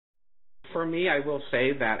For me, I will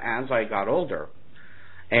say that as I got older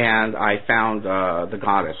and I found the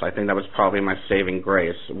goddess, I think that was probably my saving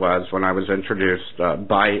grace, was when I was introduced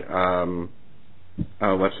by,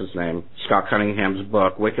 what's his name, Scott Cunningham's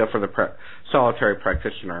book, Wicca for the Solitary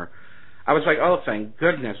Practitioner. I was like, oh, thank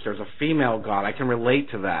goodness, there's a female god. I can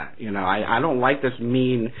relate to that. You know, I don't like this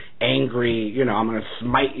mean, angry, you know, I'm going to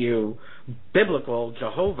smite you, biblical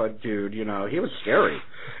Jehovah dude. You know, he was scary.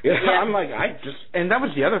 You know, yeah. I'm like, and that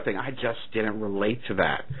was the other thing. I just didn't relate to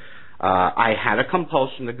that. I had a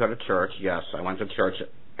compulsion to go to church. Yes, I went to church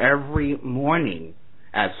every morning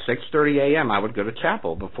at 6:30 a.m. I would go to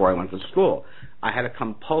chapel before I went to school. I had a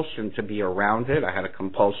compulsion to be around it. I had a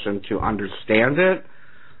compulsion to understand it.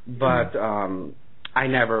 But I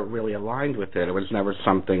never really aligned with it. It was never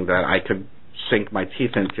something that I could sink my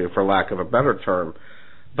teeth into, for lack of a better term.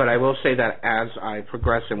 But I will say that as I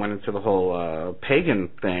progressed and went into the whole pagan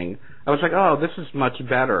thing, I was like, oh, this is much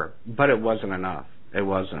better. But it wasn't enough. It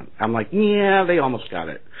wasn't. I'm like, yeah, they almost got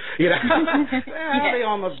it. You know, they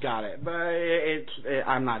almost got it. But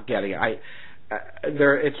I'm not getting it.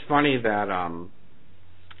 It's funny that.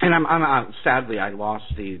 And I'm sadly, I lost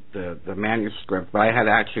the manuscript, but I had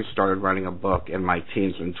actually started writing a book in my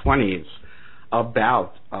teens and 20s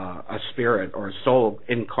about a spirit or a soul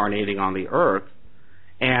incarnating on the earth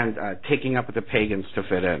and taking up with the pagans to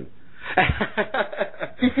fit in.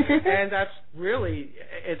 And that's really,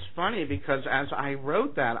 it's funny because as I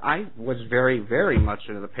wrote that, I was very, very much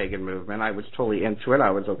into the pagan movement. I was totally into it. I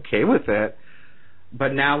was okay with it.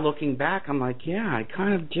 But now looking back, I'm like, yeah, I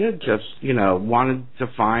kind of did just, you know, wanted to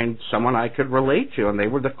find someone I could relate to, and they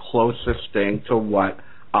were the closest thing to what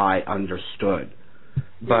I understood.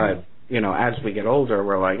 But, you know, as we get older,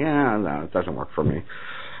 we're like, no, it doesn't work for me.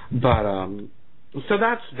 But, so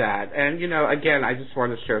that's that. And, you know, again, I just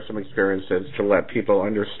wanted to share some experiences to let people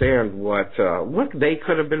understand what they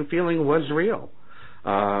could have been feeling was real.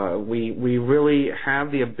 We really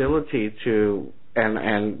have the ability to,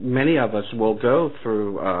 and many of us will go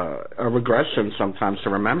through a regression sometimes to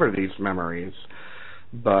remember these memories.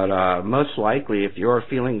 But most likely, if you're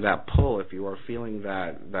feeling that pull, if you are feeling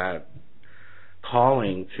that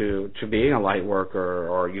calling to being a light worker,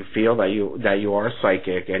 or you feel that you are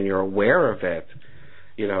psychic and you're aware of it,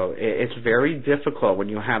 you know, it's very difficult when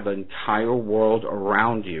you have the entire world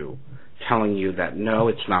around you telling you that no,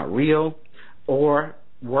 it's not real, or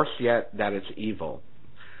worse yet, that it's evil.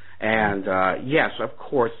 And yes, of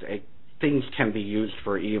course, things can be used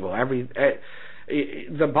for evil.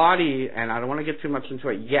 The body, and I don't want to get too much into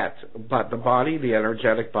it yet, but the body, the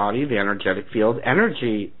energetic field,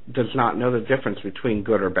 energy does not know the difference between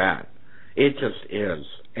good or bad. It just is.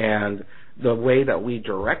 And the way that we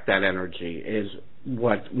direct that energy is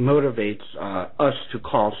what motivates us to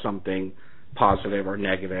call something positive or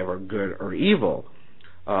negative or good or evil.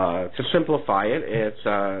 To simplify it, it's,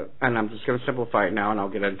 and I'm just going to simplify it now, and I'll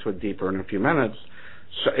get into it deeper in a few minutes.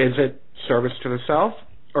 So is it service to the self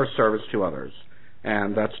or service to others?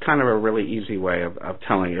 And that's kind of a really easy way of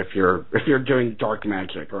telling if you're doing dark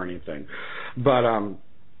magic or anything. But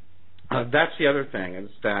that's the other thing, is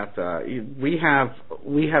that we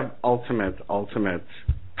have ultimate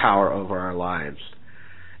power over our lives.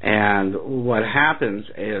 And what happens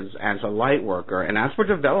is, as a light worker, and as we're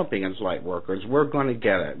developing as light workers, we're going to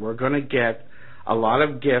get it. We're going to get a lot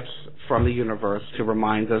of gifts from the universe to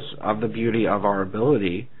remind us of the beauty of our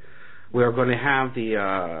ability. We're going to have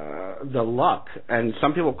the luck, and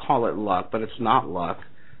some people call it luck, but it's not luck.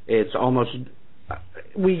 It's almost,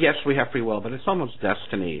 we have free will, but it's almost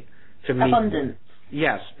destiny to meet. Abundance.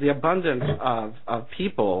 Yes, the abundance of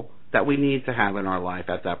people that we need to have in our life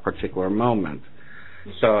at that particular moment.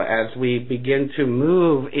 So as we begin to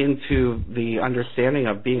move into the understanding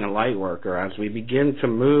of being a light worker, as we begin to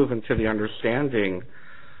move into the understanding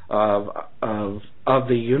of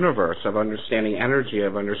the universe, of understanding energy,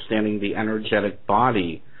 of understanding the energetic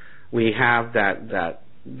body, we have that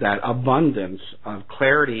abundance of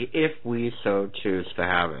clarity if we so choose to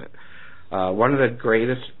have it. One of the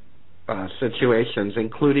greatest situations,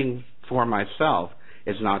 including for myself,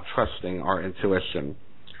 is not trusting our intuition.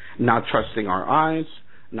 Not trusting our eyes,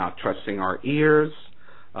 not trusting our ears.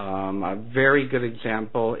 A very good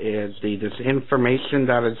example is the disinformation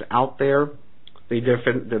that is out there, the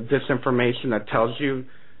disinformation that tells you,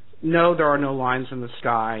 no, there are no lines in the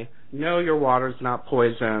sky, no, your water's not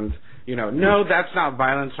poisoned, you know, no, that's not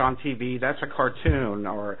violence on TV, that's a cartoon,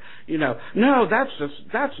 or, you know, no,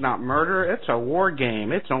 that's not murder, it's a war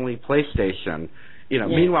game, it's only PlayStation. You know,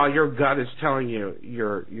 meanwhile, your gut is telling you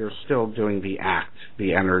you're still doing the act,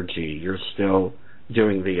 the energy. You're still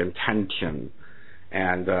doing the intention,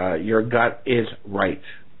 and your gut is right.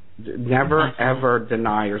 Never, ever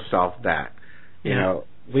deny yourself that. You know,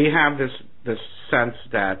 we have this sense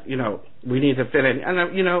that, we need to fit in.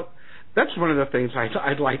 And, that's one of the things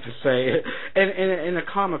I'd like to say in a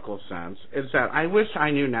comical sense, is that I wish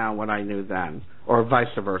I knew now what I knew then, or vice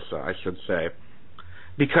versa, I should say.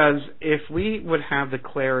 Because if we would have the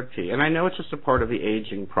clarity, and I know it's just a part of the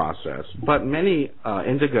aging process, but many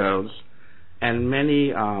indigos and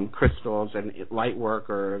many crystals and light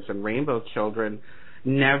workers and rainbow children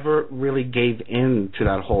never really gave in to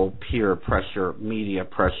that whole peer pressure, media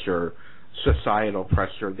pressure, societal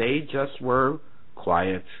pressure. They just were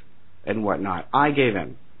quiet and whatnot. I gave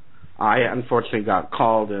in. I unfortunately got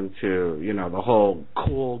called into, the whole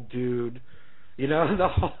cool dude, the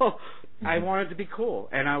whole, I wanted to be cool.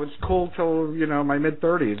 And I was cool till, my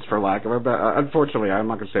mid-30s, for lack of a better, unfortunately, I'm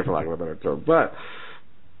not going to say for lack of a better term, but,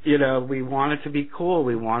 we wanted to be cool.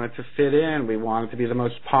 We wanted to fit in. We wanted to be the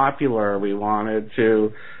most popular. We wanted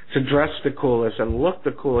to dress the coolest and look the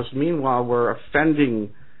coolest. Meanwhile, we're offending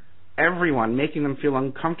everyone, making them feel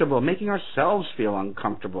uncomfortable, making ourselves feel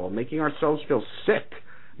uncomfortable, making ourselves feel sick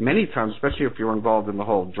many times, especially if you're involved in the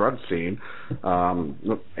whole drug scene.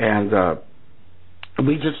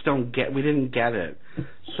 We just we didn't get it.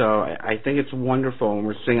 So I think it's wonderful when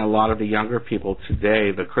we're seeing a lot of the younger people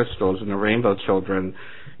today, the crystals and the rainbow children,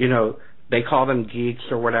 they call them geeks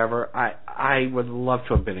or whatever. I would love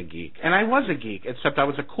to have been a geek. And I was a geek, except I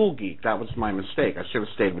was a cool geek. That was my mistake. I should have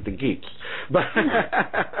stayed with the geeks. But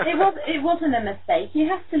it wasn't a mistake. You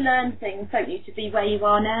have to learn things, don't you, to be where you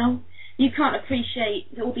are now. You can't appreciate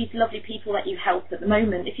all these lovely people that you helped at the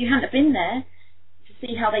moment if you hadn't have been there to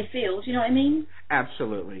see how they feel. Do you know what I mean?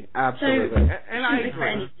 Absolutely. So, and I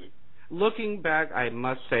agree. Looking back, I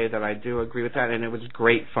must say that I do agree with that, and it was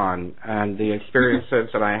great fun. And the experiences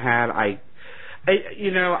that I had, I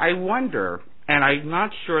wonder, and I'm not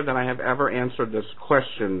sure that I have ever answered this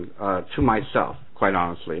question to myself, quite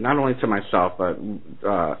honestly. Not only to myself, but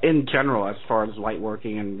in general, as far as light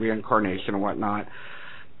working and reincarnation and whatnot.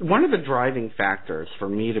 One of the driving factors for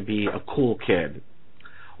me to be a cool kid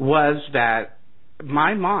was that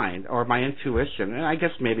my mind, or my intuition, and I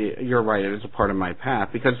guess maybe you're right, it is a part of my path,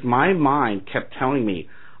 because my mind kept telling me,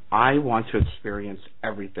 I want to experience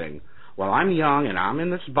everything. While I'm young and I'm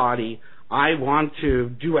in this body, I want to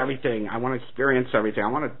do everything. I want to experience everything.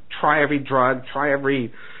 I want to try every drug, try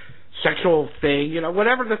every sexual thing,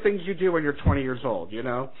 whatever the things you do when you're 20 years old,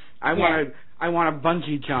 I want a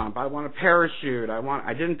bungee jump. I want a parachute.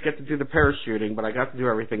 I didn't get to do the parachuting, but I got to do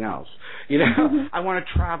everything else. I want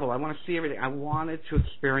to travel. I want to see everything. I wanted to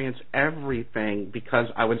experience everything because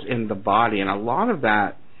I was in the body. And a lot of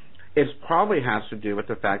that probably has to do with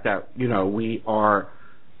the fact that, we are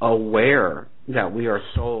aware that we are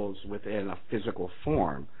souls within a physical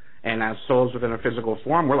form. And as souls within a physical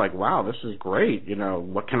form, we're like, wow, this is great.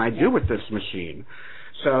 What can I do with this machine?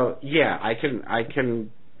 So, yeah, I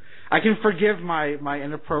can forgive my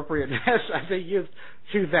inappropriateness as a youth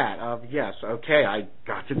to that of, yes, okay, I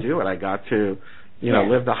got to do it. I got to,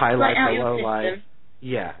 live the high life, the low life.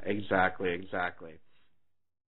 Yeah, exactly.